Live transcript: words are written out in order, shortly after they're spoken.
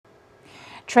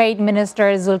Trade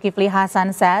Minister Zulkifli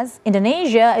Hasan says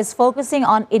Indonesia is focusing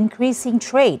on increasing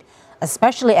trade,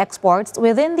 especially exports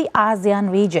within the Asean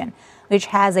region, which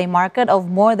has a market of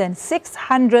more than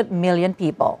 600 million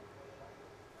people.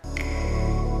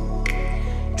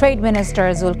 Trade Minister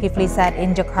Zulkifli said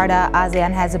in Jakarta,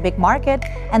 ASEAN has a big market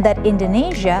and that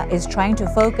Indonesia is trying to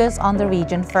focus on the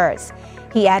region first.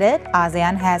 He added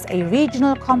ASEAN has a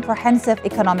regional comprehensive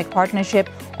economic partnership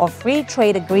or free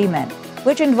trade agreement,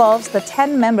 which involves the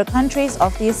 10 member countries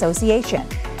of the association.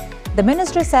 The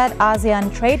minister said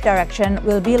ASEAN trade direction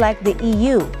will be like the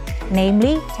EU,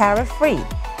 namely tariff-free,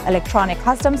 electronic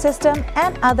customs system,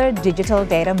 and other digital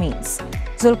data means.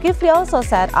 Zulkifli also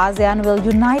said ASEAN will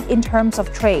unite in terms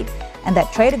of trade and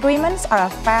that trade agreements are a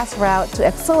fast route to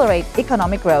accelerate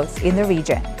economic growth in the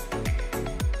region.